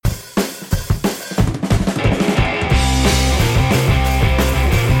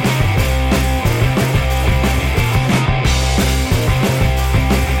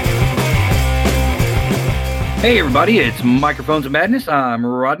Hey everybody, it's Microphones of Madness. I'm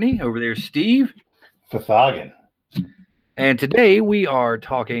Rodney. Over there's Steve. Fathagan. And today we are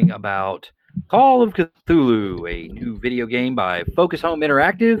talking about Call of Cthulhu, a new video game by Focus Home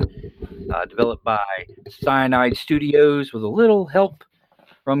Interactive, developed by Cyanide Studios with a little help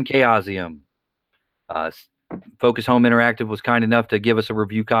from Chaosium. Focus Home Interactive was kind enough to give us a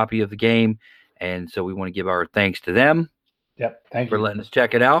review copy of the game, and so we want to give our thanks to them. Yep, thank for you. letting us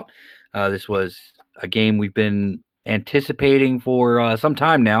check it out. This was a game we've been anticipating for some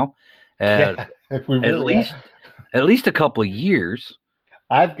time now. Yeah, we really at least a couple of years.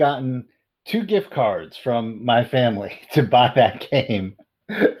 I've gotten 2 gift cards from my family to buy that game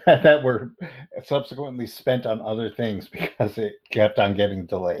that were subsequently spent on other things because it kept on getting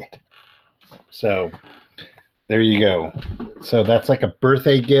delayed. So there you go. So that's like a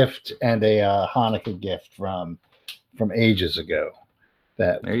birthday gift and a Hanukkah gift from ages ago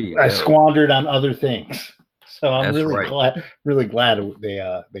that I squandered on other things. So I'm really glad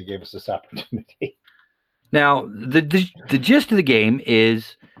they gave us this opportunity. Now, the gist of the game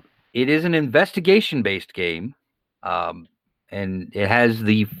is it is an investigation-based game, and it has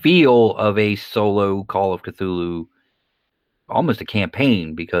the feel of a solo Call of Cthulhu, almost a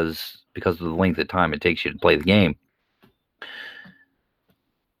campaign because of the length of time it takes you to play the game.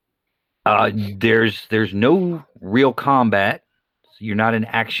 There's no real combat. You're not an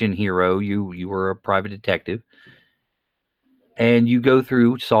action hero. You are a private detective. And you go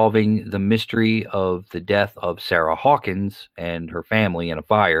through solving the mystery of the death of Sarah Hawkins and her family in a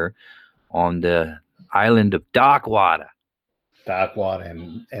fire on the island of Darkwater. Darkwater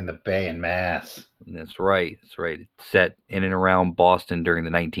and the Bay in Mass. That's right. It's set in and around Boston during the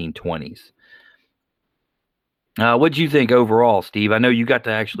 1920s. What do you think overall, Steve? I know you got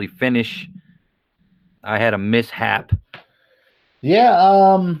to actually finish. I had a mishap. Yeah,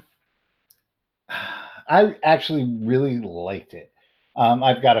 I actually really liked it.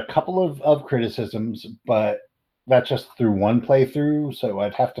 I've got a couple of criticisms, but that's just through one playthrough, so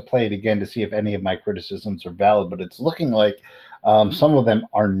I'd have to play it again to see if any of my criticisms are valid, but it's looking like some of them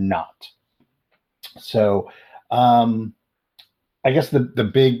are not. So I guess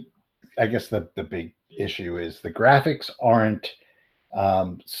the big issue is the graphics aren't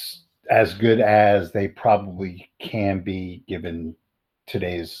as good as they probably can be given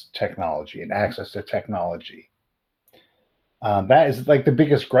today's technology and access to technology. That is like the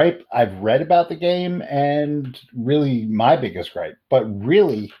biggest gripe I've read about the game, and really my biggest gripe. But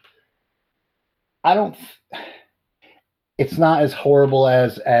really, it's not as horrible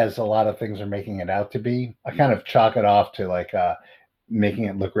as a lot of things are making it out to be. I kind of chalk it off to like making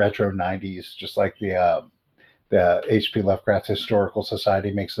it look retro 90s, just like the H.P. Lovecraft Historical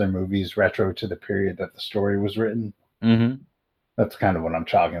Society makes their movies retro to the period that the story was written. Mm-hmm. That's kind of what I'm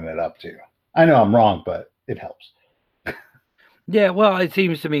chalking it up to. I know I'm wrong, but it helps. Yeah, well, it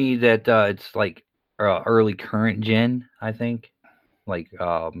seems to me that it's like early current gen, I think. Like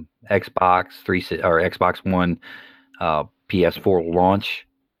Xbox 3 or Xbox One, PS4 launch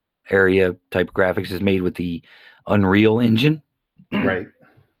area type of graphics is made with the Unreal Engine. Right.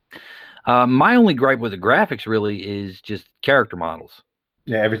 My only gripe with the graphics really is just character models.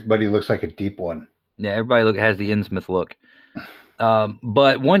 Yeah, everybody looks like a deep one. Yeah, everybody has the Innsmouth look.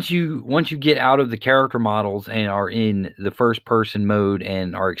 But once you get out of the character models and are in the first person mode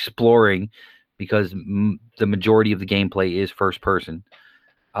and are exploring, because the majority of the gameplay is first person,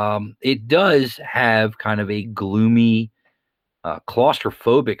 it does have kind of a gloomy,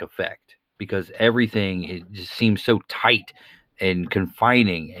 claustrophobic effect because everything it just seems so tight and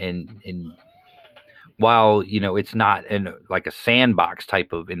confining, and while it's not in like a sandbox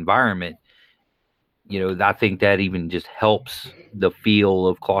type of environment, I think that even just helps the feel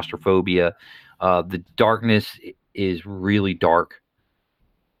of claustrophobia. The darkness is really dark.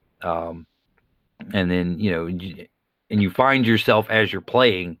 And then, and you find yourself as you're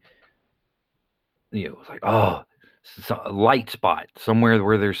playing, it's like, oh, a light spot somewhere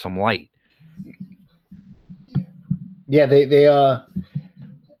where there's some light. Yeah, they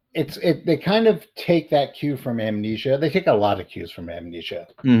kind of take that cue from Amnesia. They take a lot of cues from Amnesia.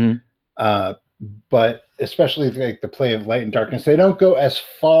 Mm-hmm. But especially like the play of light and darkness, they don't go as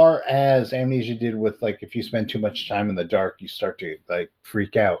far as Amnesia did with like if you spend too much time in the dark, you start to like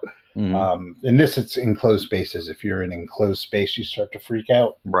freak out. Mm-hmm. In this, it's enclosed spaces. If you're in enclosed space, you start to freak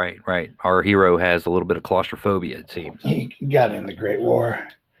out. Right. Our hero has a little bit of claustrophobia, it seems. He got in the Great War.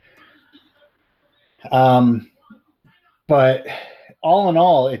 But all in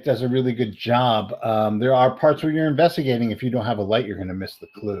all, it does a really good job. There are parts where you're investigating. If you don't have a light, you're going to miss the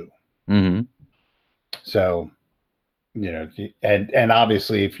clue. Mm-hmm. So, and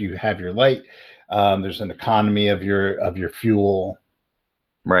obviously, if you have your light, There's an economy of your fuel.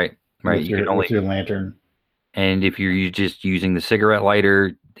 Right. With your lantern. And if you're just using the cigarette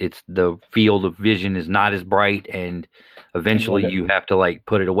lighter, it's the field of vision is not as bright, and eventually you have to like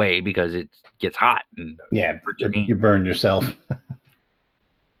put it away because it gets hot. And you burn yourself.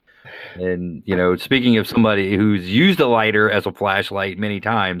 And speaking of somebody who's used a lighter as a flashlight many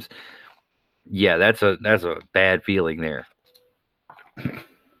times, yeah, that's a bad feeling there.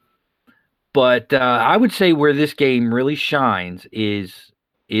 But I would say where this game really shines is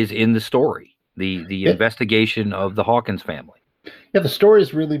in the story, the investigation of the Hawkins family. Yeah, the story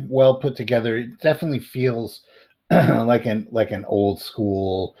is really well put together. It definitely feels like an old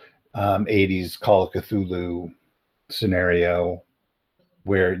school 80s Call of Cthulhu scenario,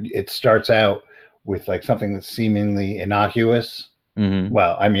 where it starts out with like something that's seemingly innocuous. Mm-hmm.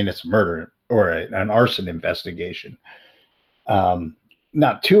 Well, I mean, it's murder or an arson investigation.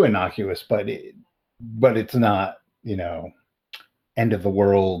 Not too innocuous, but it's not, end of the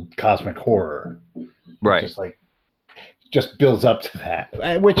world cosmic horror. Right. Just builds up to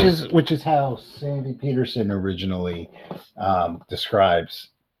that, which is how Sandy Peterson originally describes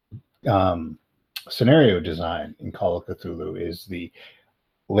scenario design in Call of Cthulhu, is the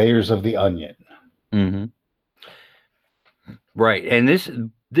layers of the onion. Mm-hmm. Right. And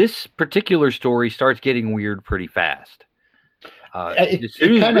this particular story starts getting weird pretty fast.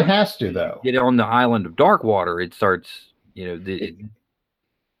 It kind of has to, though. Get on the island of Darkwater, it starts, it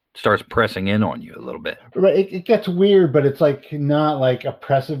starts pressing in on you a little bit. Right. It gets weird, but it's like not like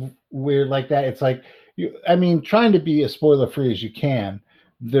oppressive weird like that. It's like trying to be as spoiler free as you can.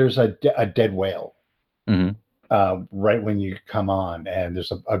 There's a dead whale. Mm-hmm. Right when you come on, and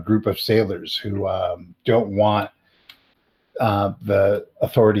there's a group of sailors who don't want the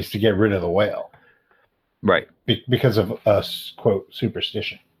authorities to get rid of the whale, right? Because of a quote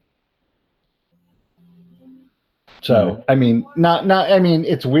superstition. So mm-hmm.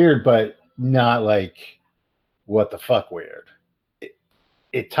 It's weird, but not like what the fuck weird.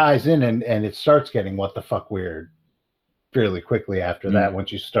 It ties in and it starts getting what the fuck weird fairly quickly after mm-hmm. that,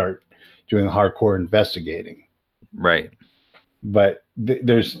 once you start doing hardcore investigating. Right. But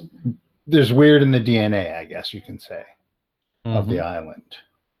there's weird in the DNA, I guess you can say, mm-hmm. of the island.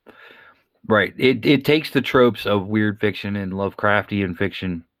 Right. It takes the tropes of weird fiction and Lovecraftian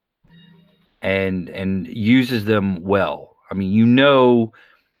fiction and uses them well. I mean, you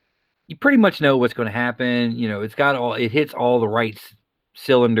pretty much know what's going to happen. It hits all the right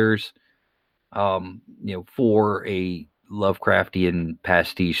cylinders, for a Lovecraftian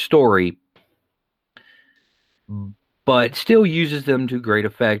pastiche story, but still uses them to great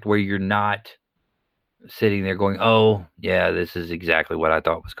effect, where you're not sitting there going, oh yeah, this is exactly what I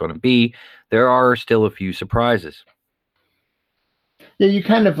thought was going to be. There are still a few surprises. Yeah, you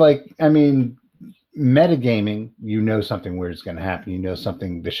kind of metagaming, something weird is going to happen.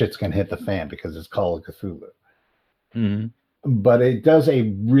 The shit's going to hit the fan because it's Call of Cthulhu. Mm-hmm. But it does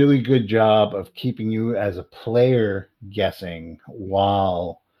a really good job of keeping you as a player guessing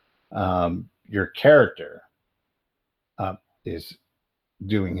while your character is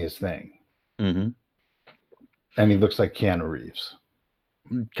doing his thing. Mm-hmm. And he looks like Keanu Reeves.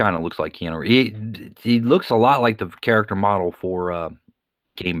 Kind of looks like Keanu Reeves. He looks a lot like the character model for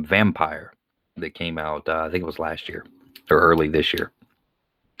game Vampire that came out, I think it was last year or early this year.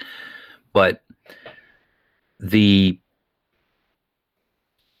 But the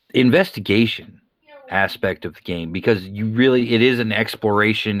investigation aspect of the game, because it is an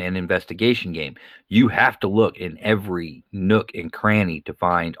exploration and investigation game. You have to look in every nook and cranny to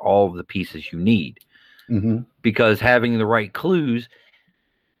find all of the pieces you need. Mm-hmm. Because having the right clues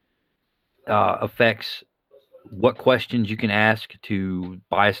affects what questions you can ask to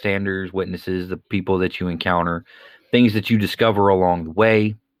bystanders, witnesses, the people that you encounter, things that you discover along the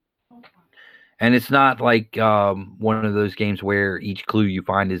way. And it's not like one of those games where each clue you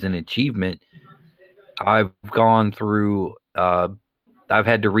find is an achievement. I've gone through, I've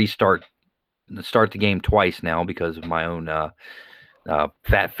had to start the game twice now because of my own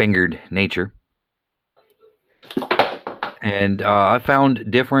fat-fingered nature. And I found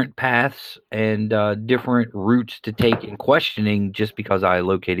different paths and different routes to take in questioning just because I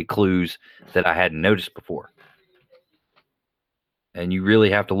located clues that I hadn't noticed before. And you really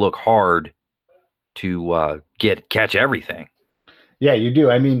have to look hard to catch everything. Yeah, you do.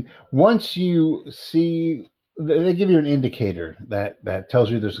 I mean, once you see, they give you an indicator that tells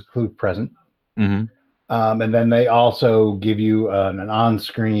you there's a clue present. Mm-hmm. And then they also give you an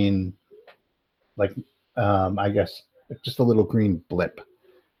on-screen, I guess, just a little green blip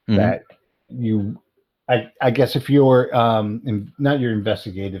mm-hmm. that you I guess if your not your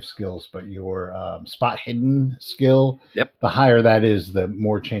investigative skills, but your spot hidden skill, Yep. the higher that is, the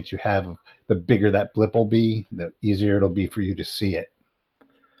more chance you have of the bigger that blip will be, the easier it'll be for you to see it.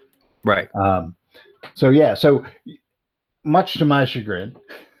 Right. So much to my chagrin,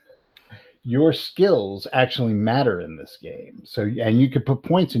 your skills actually matter in this game. So, and you could put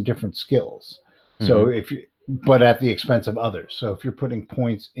points in different skills. So if you, but at the expense of others. So if you're putting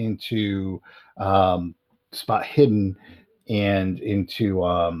points into spot hidden and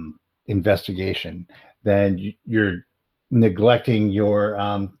into investigation, then you're neglecting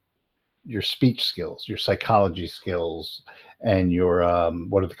your speech skills, your psychology skills, and your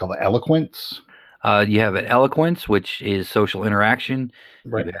what do they call it, eloquence? You have an eloquence, which is social interaction.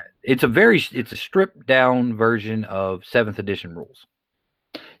 Right. It's a stripped down version of 7th edition rules.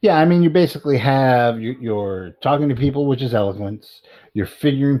 Yeah, I mean, you basically have you're talking to people, which is eloquence. You're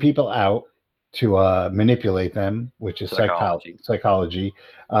figuring people out to manipulate them, which is psychology.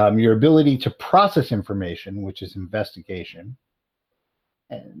 Your ability to process information, which is investigation,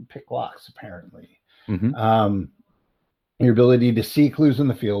 and pick locks, apparently. Your ability to see clues in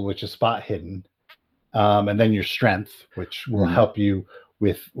the field, which is spot hidden, and then your strength, which will help you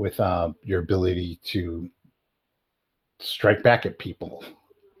with your ability to strike back at people.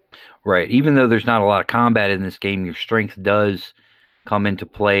 Right. Even though there's not a lot of combat in this game, your strength does come into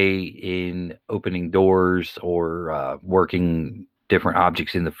play in opening doors or working different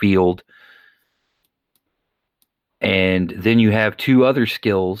objects in the field. And then you have 2 other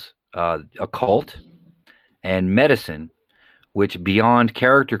skills, occult and medicine, which beyond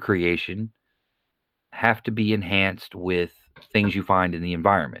character creation have to be enhanced with things you find in the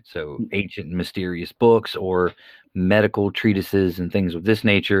environment. So ancient and mysterious books or medical treatises and things of this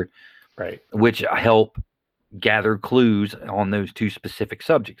nature, right, which help gather clues on those 2 specific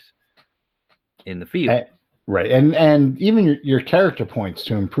subjects in the field. Right. And even your character points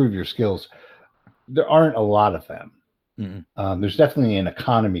to improve your skills, there aren't a lot of them. There's definitely an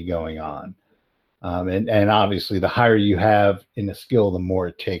economy going on. And obviously the higher you have in a skill, the more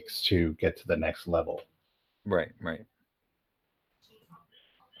it takes to get to the next level. Right.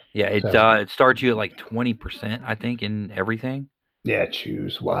 Yeah, it starts you at like 20%, I think, in everything. Yeah,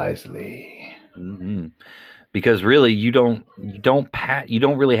 choose wisely. Because really, you don't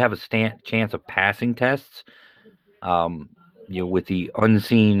really have a chance of passing tests. With the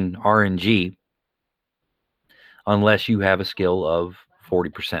unseen RNG, unless you have a skill of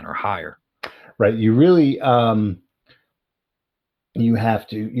 40% or higher. Right. You really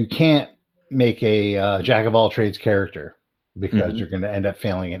you can't make a jack of all trades character, because you're going to end up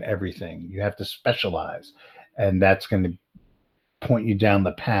failing at everything. You have to specialize, and that's going to point you down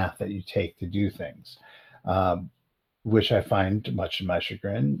the path that you take to do things, which I find, much to my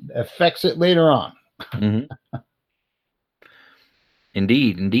chagrin, affects it later on.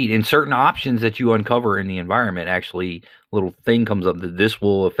 Indeed. In certain options that you uncover in the environment, actually, a little thing comes up that this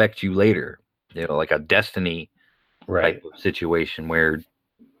will affect you later. Like a destiny type of situation where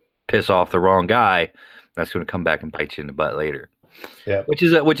piss off the wrong guy, that's going to come back and bite you in the butt later. Yeah, which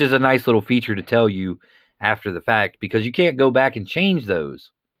is a nice little feature to tell you after the fact, because you can't go back and change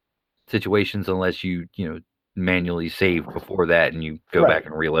those situations unless you manually save before that and you go back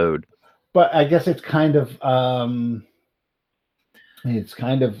and reload. But I guess it's kind of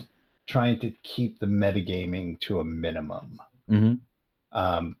trying to keep the metagaming to a minimum.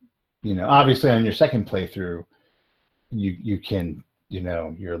 Obviously on your second playthrough, you can,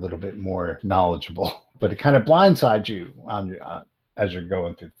 you're a little bit more knowledgeable, but it kind of blindsides you as you're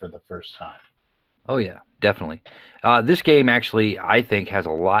going through for the first time. Oh yeah, definitely. This game actually, I think, has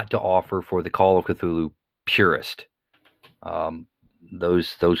a lot to offer for the Call of Cthulhu purist.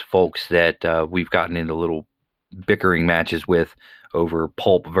 Those folks that we've gotten into little bickering matches with over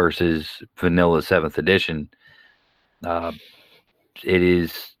pulp versus vanilla 7th edition. It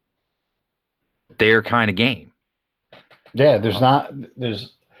is their kind of game. Yeah,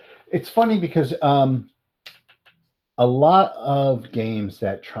 it's funny because a lot of games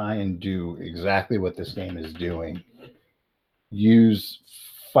that try and do exactly what this game is doing use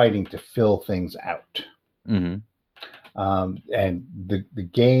fighting to fill things out. And the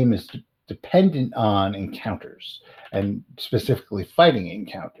game is dependent on encounters, and specifically fighting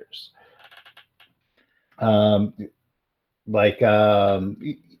encounters. Like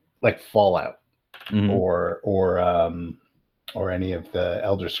Fallout, or any of the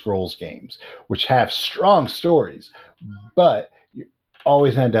Elder Scrolls games, which have strong stories, but you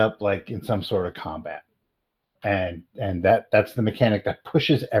always end up like in some sort of combat, and that's the mechanic that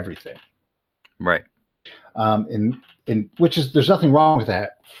pushes everything. Right. In which is, there's nothing wrong with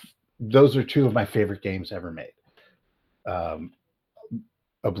that, those are two of my favorite games ever made.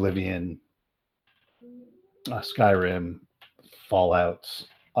 Oblivion, Skyrim, Fallouts,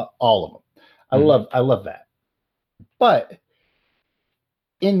 all of them. I love that. But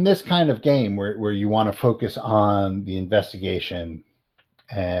in this kind of game where you want to focus on the investigation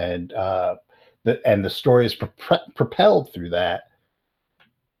and the story is propelled through that,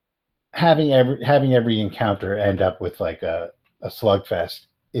 having every encounter end up with like a slugfest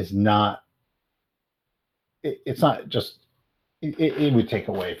is not. It's not just. It would take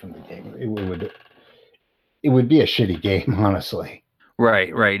away from the game. It would be a shitty game, honestly.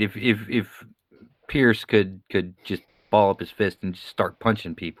 Right. If Pierce could just ball up his fist and just start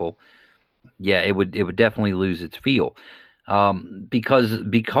punching people, yeah, it would definitely lose its feel. Because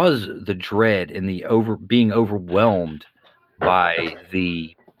the dread and the being overwhelmed by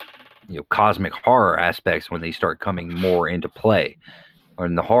the cosmic horror aspects when they start coming more into play, or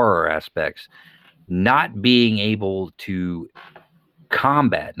in the horror aspects, not being able to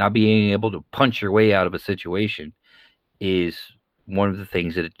combat, not being able to punch your way out of a situation is one of the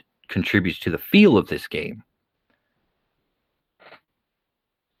things that it contributes to the feel of this game.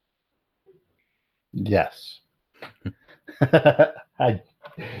 Yes.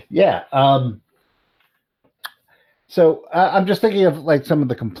 Yeah. So I'm just thinking of like some of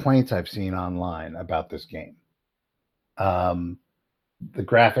the complaints I've seen online about this game. The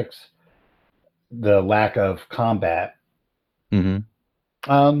graphics, the lack of combat. Mm-hmm.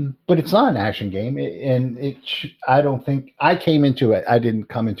 But it's not an action game, and I don't think I came into it. I didn't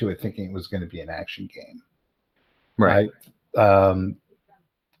come into it thinking it was going to be an action game. Right. I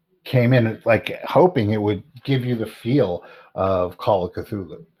came in like hoping it would give you the feel of Call of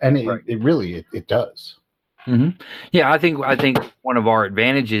Cthulhu, and it really does. Mm-hmm. Yeah, I think one of our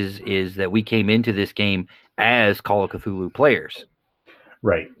advantages is that we came into this game as Call of Cthulhu players.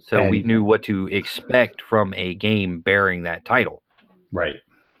 Right. So we knew what to expect from a game bearing that title. Right.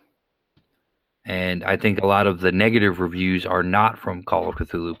 And I think a lot of the negative reviews are not from Call of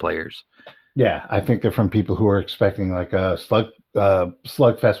Cthulhu players. Yeah, I think they're from people who are expecting like a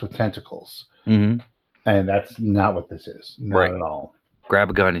slugfest with tentacles. Mm-hmm. And that's not what this is. Not at all. Grab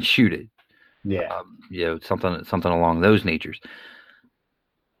a gun and shoot it. Yeah. Something along those natures.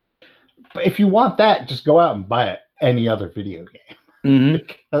 But if you want that, just go out and buy any other video game.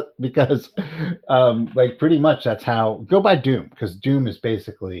 Mm-hmm. Because like pretty much that's how. Go buy Doom, because Doom is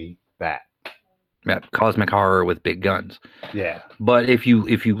basically that. Yeah, cosmic horror with big guns. Yeah. But if you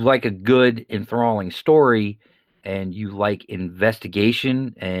like a good enthralling story and you like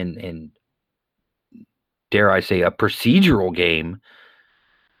investigation and dare I say a procedural game,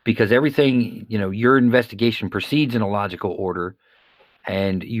 because everything, your investigation proceeds in a logical order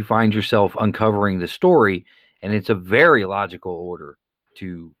and you find yourself uncovering the story, and it's a very logical order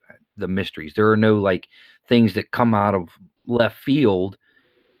to the mysteries. There are no like things that come out of left field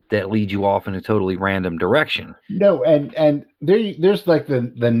that lead you off in a totally random direction. No, and there's like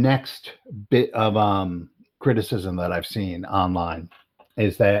the next bit of criticism that I've seen online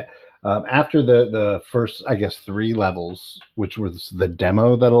is that after the first, I guess, 3 levels, which was the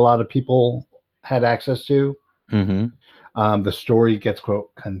demo that a lot of people had access to, mm-hmm. The story gets,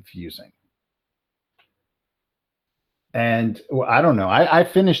 quote, confusing. And well, I don't know. I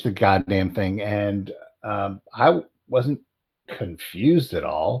finished the goddamn thing, and I wasn't confused at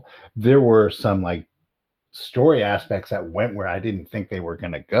all. There were some like story aspects that went where I didn't think they were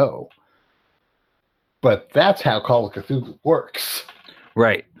going to go. But that's how Call of Cthulhu works.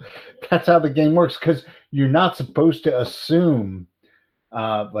 Right. That's how the game works, because you're not supposed to assume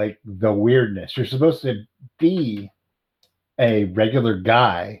like the weirdness. You're supposed to be a regular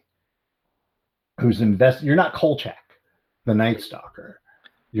guy who's invested. You're not Kolchak, the Night Stalker.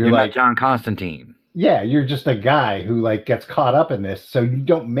 You're like not John Constantine. Yeah, you're just a guy who like gets caught up in this, so you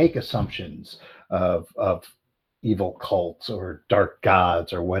don't make assumptions of evil cults or dark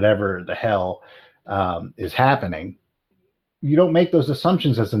gods or whatever the hell is happening. You don't make those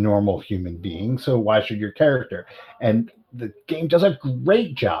assumptions as a normal human being, so why should your character? And the game does a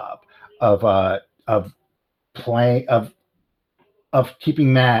great job of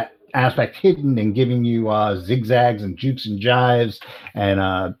keeping that aspect hidden and giving you zigzags and jukes and jives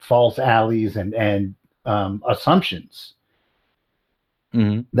and false alleys and assumptions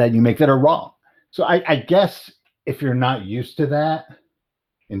mm-hmm. that you make that are wrong. So I guess if you're not used to that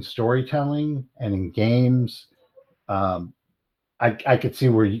in storytelling and in games, I could see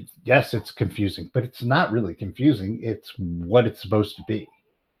where yes, it's confusing, but it's not really confusing. It's what it's supposed to be.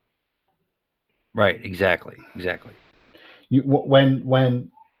 Right. Exactly.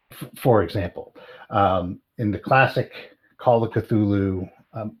 When for example, in the classic Call of Cthulhu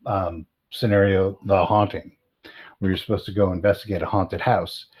scenario, The Haunting, where you're supposed to go investigate a haunted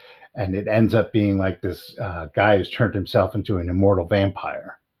house, and it ends up being like this guy who's turned himself into an immortal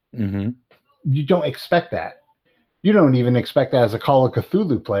vampire. Mm-hmm. You don't expect that. You don't even expect that as a Call of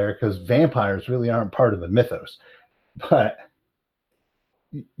Cthulhu player, because vampires really aren't part of the mythos. But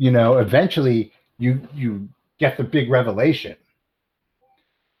eventually you get the big revelation,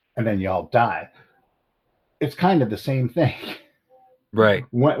 and then you all die. It's kind of the same thing. Right.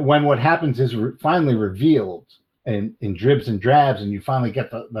 When what happens is finally revealed in dribs and drabs, and you finally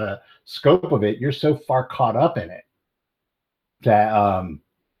get the scope of it, you're so far caught up in it that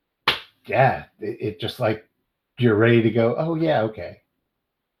it just like you're ready to go, oh yeah, okay.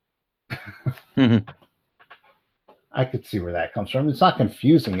 Mm-hmm. I could see where that comes from. It's not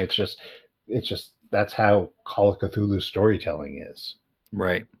confusing. It's just that's how Call of Cthulhu storytelling is.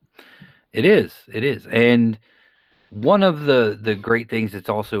 Right. It is. And one of the great things that's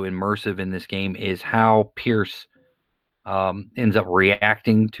also immersive in this game is how Pierce ends up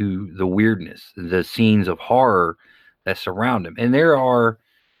reacting to the weirdness, the scenes of horror that surround him. And there are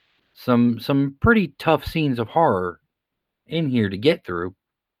some pretty tough scenes of horror in here to get through.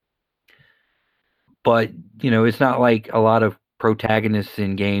 But, it's not like a lot of protagonists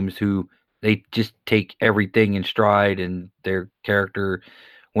in games who they just take everything in stride, and their character,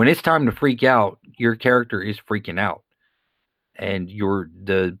 when it's time to freak out, your character is freaking out. And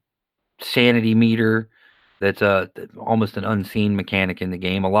the sanity meter, that's almost an unseen mechanic in the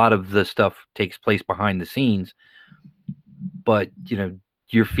game. A lot of the stuff takes place behind the scenes, but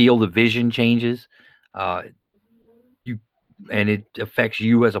your field of vision changes, and it affects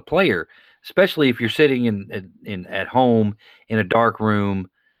you as a player, especially if you're sitting in at home in a dark room,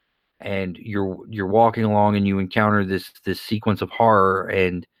 and you're walking along and you encounter this sequence of horror,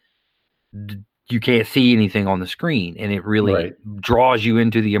 and you can't see anything on the screen, and it really draws you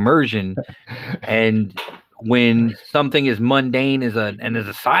into the immersion. And when something as mundane as an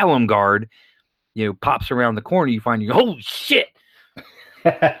asylum guard, pops around the corner, you find holy shit.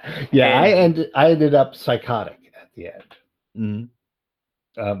 I ended up psychotic at the end.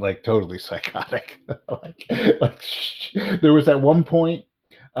 Mm-hmm. Like totally psychotic. like there was at one point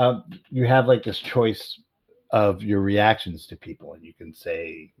you have like this choice of your reactions to people, and you can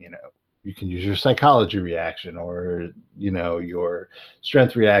say, you can use your psychology reaction, or your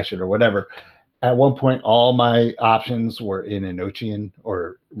strength reaction, or whatever. At one point, all my options were in Enochian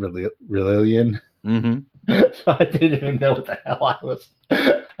or Relilian. Mm-hmm. So I didn't even know what the hell I was.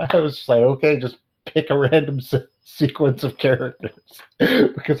 I was just like, okay, just pick a random sequence of characters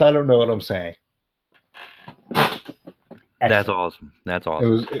because I don't know what I'm saying. That's awesome.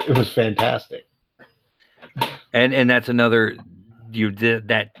 It was fantastic. And that's another,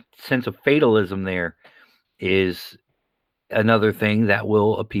 that sense of fatalism there is another thing that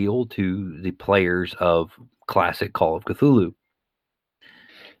will appeal to the players of classic Call of Cthulhu.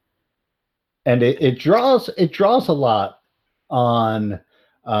 And it draws a lot on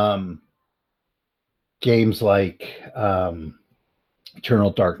games like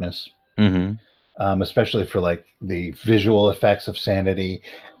Eternal Darkness, mm-hmm. Especially for like the visual effects of sanity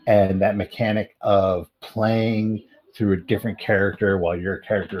and that mechanic of playing through a different character while your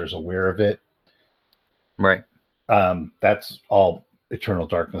character is aware of it. Right. That's all Eternal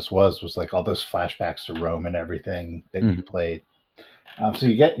Darkness was like all those flashbacks to Rome and everything that you played. So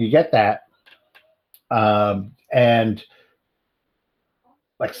you get that. And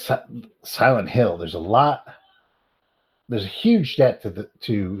like Silent Hill, there's a huge depth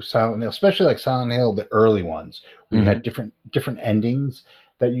to Silent Hill, especially like Silent Hill, the early ones, where you had different endings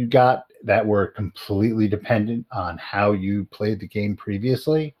that you got that were completely dependent on how you played the game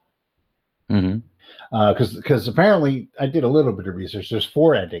previously. Because apparently I did a little bit of research. There's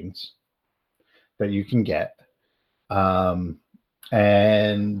 4 endings that you can get,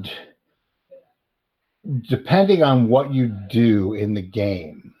 and depending on what you do in the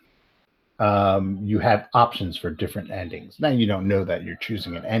game, you have options for different endings. Now you don't know that you're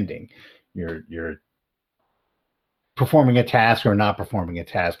choosing an ending. You're performing a task or not performing a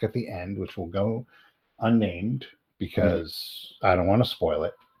task at the end, which will go unnamed because I don't want to spoil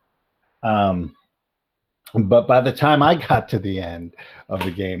it. But by the time I got to the end of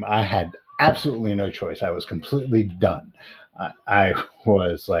the game, I had absolutely no choice. I was completely done. I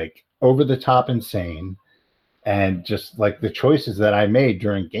was like over the top insane, and just like the choices that I made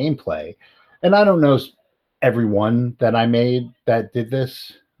during gameplay, and I don't know everyone that I made that did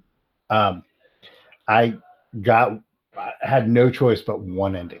this. I had no choice but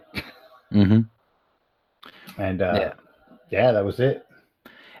one ending. And that was it.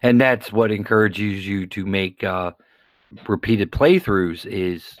 And that's what encourages you to make repeated playthroughs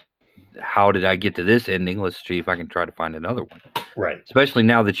is, how did I get to this ending? Let's see if I can try to find another one. Right. Especially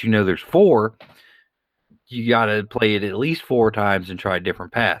now that you know there's 4, you got to play it at least 4 times and try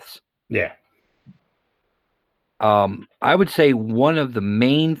different paths. Yeah. I would say one of the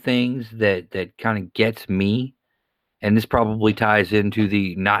main things that kind of gets me, and this probably ties into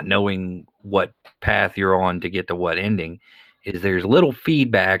the not knowing what path you're on to get to what ending, is there's little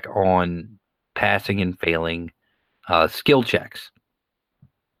feedback on passing and failing skill checks.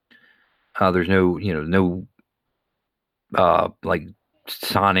 There's no, like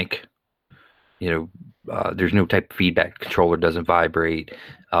Sonic, there's no type of feedback. The controller doesn't vibrate.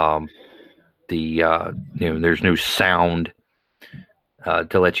 There's no sound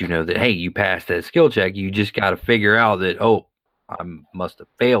to let you know that, hey, you passed that skill check. You just got to figure out that, oh, I must have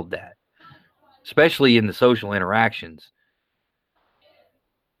failed that, especially in the social interactions.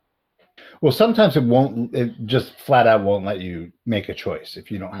 Well, sometimes it just flat out won't let you make a choice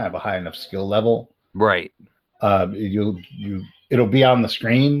if you don't have a high enough skill level. Right. It'll be on the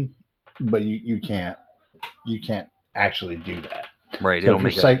screen, but you can't actually do that. Right. So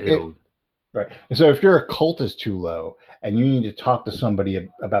right. So if your occult is too low and you need to talk to somebody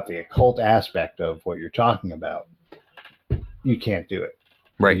about the occult aspect of what you're talking about, you can't do it.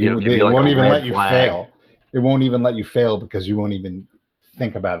 Right. It won't even let you fail. It won't even let you fail because you won't even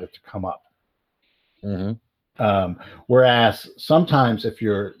think about it to come up. Mm-hmm. Whereas sometimes if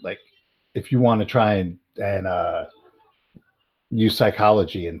you want to try and use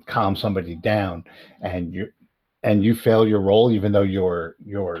psychology and calm somebody down, and you fail your roll, even though your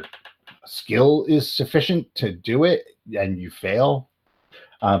skill is sufficient to do it, and you fail,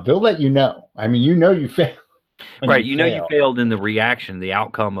 they'll let you know. I mean, you failed. Right. You failed in the reaction, the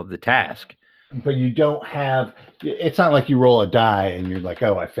outcome of the task. But you don't have. It's not like you roll a die and you're like,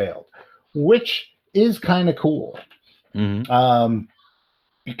 oh, I failed, which is kind of cool. Mm-hmm.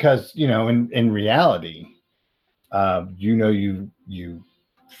 Because in reality, you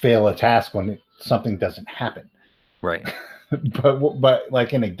fail a task when something doesn't happen. Right. but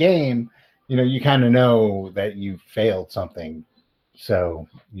like in a game, you kind of know that you failed something, so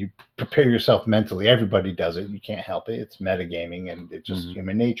you prepare yourself mentally. Everybody does it. You can't help it. It's metagaming, and it's just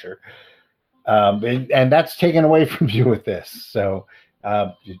human nature. And that's taken away from you with this. So,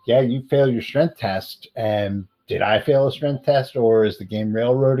 you fail your strength test. And did I fail a strength test, or is the game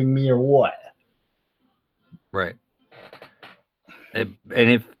railroading me, or what? Right. And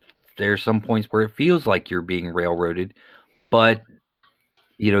if there's some points where it feels like you're being railroaded, but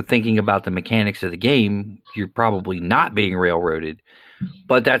thinking about the mechanics of the game, you're probably not being railroaded.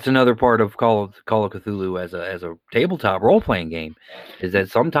 But that's another part of Call of Cthulhu as a tabletop role-playing game, is that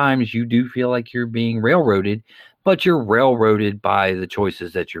sometimes you do feel like you're being railroaded, but you're railroaded by the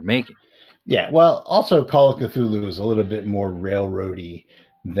choices that you're making. Yeah, well, also Call of Cthulhu is a little bit more railroady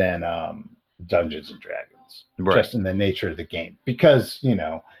than Dungeons and Dragons, right, just in the nature of the game. Because,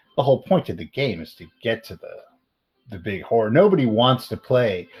 the whole point of the game is to get to the big horror. Nobody wants to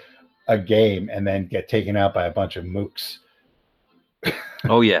play a game and then get taken out by a bunch of mooks.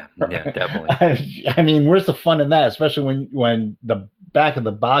 Oh yeah, definitely. I mean, where's the fun in that? Especially when the back of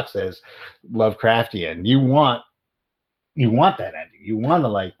the box says Lovecraftian. You want that ending. You want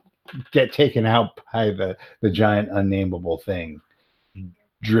to get taken out by the giant unnameable thing,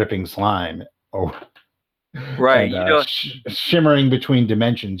 dripping slime, or right. And, shimmering between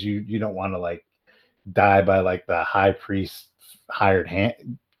dimensions. You don't want to die by the high priest hired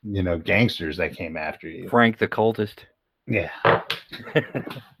gangsters that came after you. Frank the cultist. Yeah.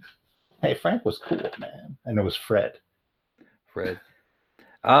 Hey, Frank was cool, man. And it was Fred.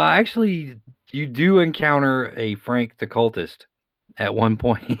 Actually, you do encounter a Frank the cultist at one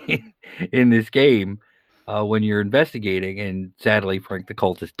point in this game when you're investigating, and sadly, Frank the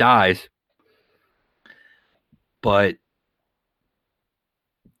cultist dies. But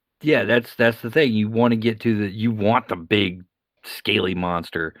yeah, that's the thing. You want to get to you want the big scaly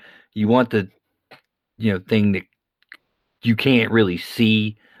monster. You want the thing that you can't really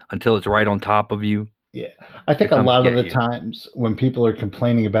see until it's right on top of you. Yeah. I think a lot of the times when people are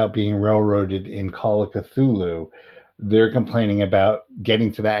complaining about being railroaded in Call of Cthulhu, they're complaining about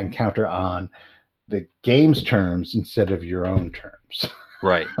getting to that encounter on the game's terms instead of your own terms.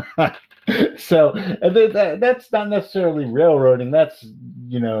 Right. So that's not necessarily railroading. That's,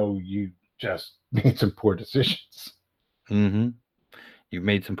 you just made some poor decisions. Mm-hmm. You've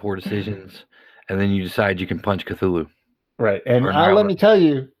made some poor decisions, and then you decide you can punch Cthulhu. Right. And let me tell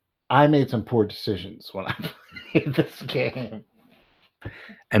you, I made some poor decisions when I played this game.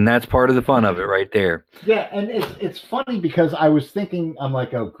 And that's part of the fun of it right there. Yeah, and it's funny because I was thinking, I'm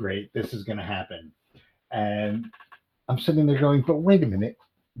like, oh, great, this is going to happen. And I'm sitting there going, but wait a minute.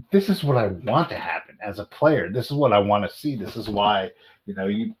 This is what I want to happen as a player. This is what I want to see. This is why,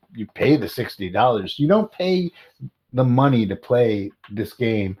 you pay the $60. You don't pay the money to play this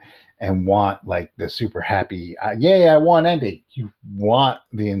game and want like the super happy, yay, I want ending. You want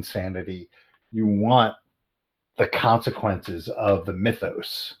the insanity. You want the consequences of the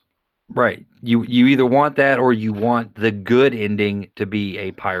mythos. Right. You either want that or you want the good ending to be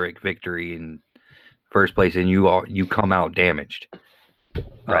a Pyrrhic victory in first place, and you come out damaged,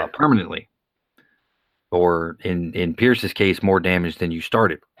 right, permanently, or in Pierce's case, more damaged than you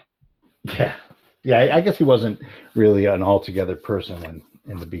started. Yeah. I guess he wasn't really an altogether person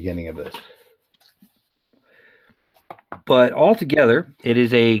in the beginning of this. But altogether, it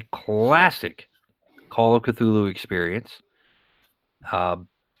is a classic Call of Cthulhu experience.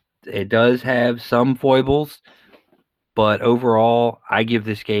 It does have some foibles, but overall, I give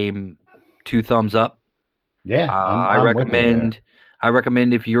this game 2 thumbs up. Yeah, I recommend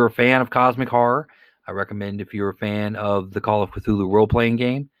if you're a fan of cosmic horror, I recommend if you're a fan of the Call of Cthulhu role-playing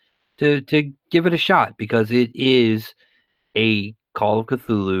game, to give it a shot, because it is a Call of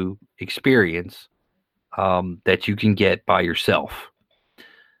Cthulhu experience that you can get by yourself.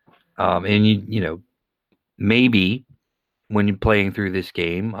 And you know, maybe when you're playing through this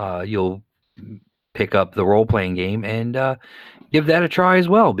game, you'll pick up the role-playing game and give that a try as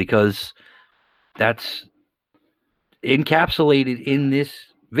well, because that's encapsulated in this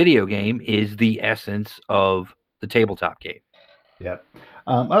video game is the essence of the tabletop game. Yep.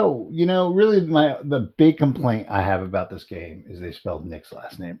 Really the big complaint I have about this game is they spelled Nick's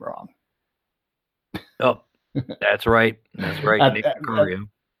last name wrong. Oh, that's right. That's right. Nick Nicario.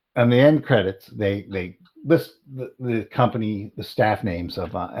 On the end credits, they list the company, the staff names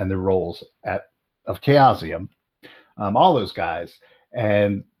of and the roles of Chaosium, all those guys,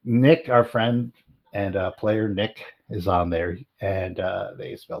 and Nick, our friend and player Nick, is on there, and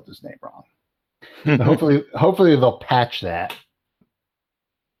they spelled his name wrong. So hopefully they'll patch that.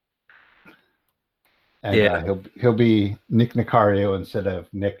 And yeah, he'll be Nick Nicario instead of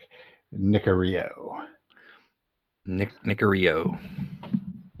Nick Nicario. Nick Nicario.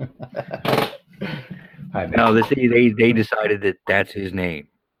 No, they decided that that's his name.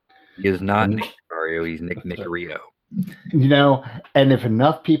 He is not Nick Nicario. He's Nick Nicario. And if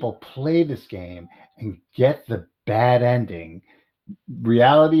enough people play this game and get the bad ending,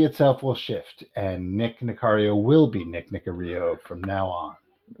 reality itself will shift, and Nick Nicario will be Nick Nicario from now on.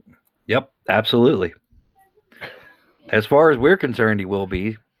 Yep, absolutely. As far as we're concerned, he will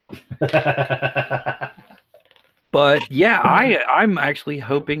be. But yeah, I'm actually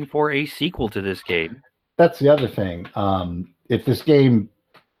hoping for a sequel to this game. That's the other thing. If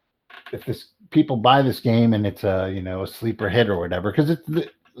people buy this game and it's a sleeper hit or whatever, because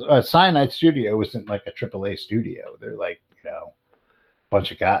it's Cyanide Studio isn't like a AAA studio. They're like a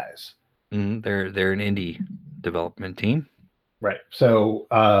bunch of guys. They're an indie development team, right? So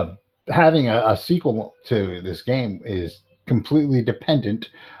having a sequel to this game is completely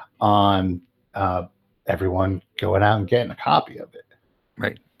dependent on everyone going out and getting a copy of it.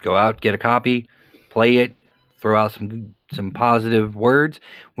 Right. Go out, get a copy, play it, throw out some positive words.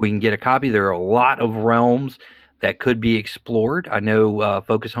 We can get a copy. There are a lot of realms that could be explored. I know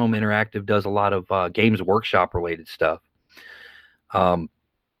Focus Home Interactive does a lot of Games Workshop related stuff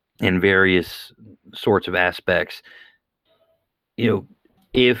in various sorts of aspects.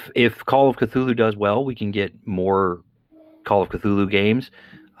 If Call of Cthulhu does well, we can get more Call of Cthulhu games.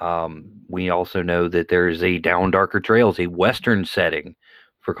 We also know that there is a Down Darker Trails, a Western setting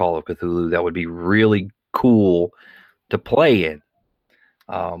for Call of Cthulhu that would be really cool to play in.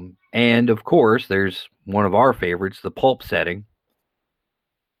 And of course, there's one of our favorites, the pulp setting,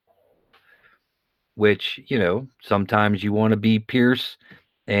 which, sometimes you want to be Pierce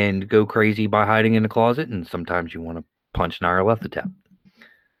and go crazy by hiding in the closet, and sometimes you want to punch Nyarlathotep.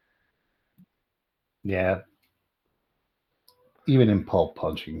 Yeah. Even in pulp,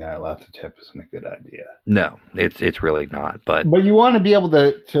 punching Nyarlathotep isn't a good idea. No, it's really not. But you want to be able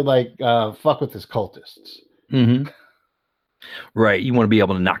to fuck with his cultists. Mm-hmm. Right. You want to be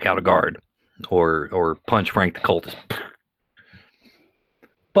able to knock out a guard or punch Frank the cultist.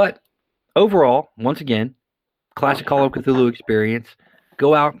 But overall, once again, classic Call of Cthulhu experience.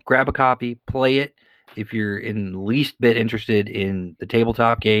 Go out, grab a copy, play it. If you're in the least bit interested in the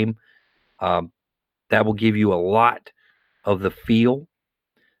tabletop game, that will give you a lot of the feel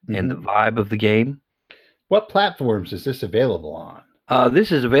and the vibe of the game. What platforms is this available on?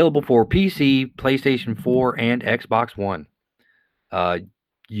 This is available for PC, PlayStation 4, and Xbox One.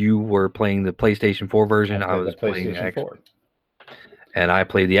 You were playing the PlayStation 4 version. I was playing the Xbox, and I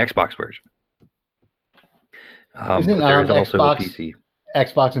played the Xbox version. Isn't But there's also a Xbox PC.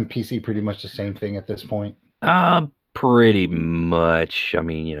 Xbox and PC pretty much the same thing at this point? Pretty much. I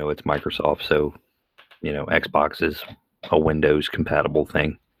mean, it's Microsoft, so Xbox is a Windows compatible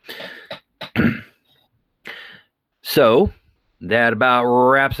thing. So that about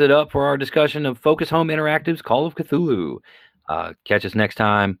wraps it up for our discussion of Focus Home Interactive's Call of Cthulhu. Catch us next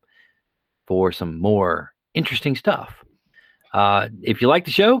time for some more interesting stuff. If you like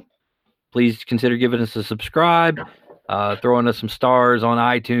the show, please consider giving us a subscribe, throwing us some stars on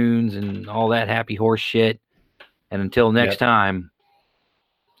iTunes and all that happy horse shit. And until next time,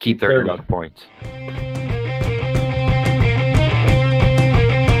 keep 30 points.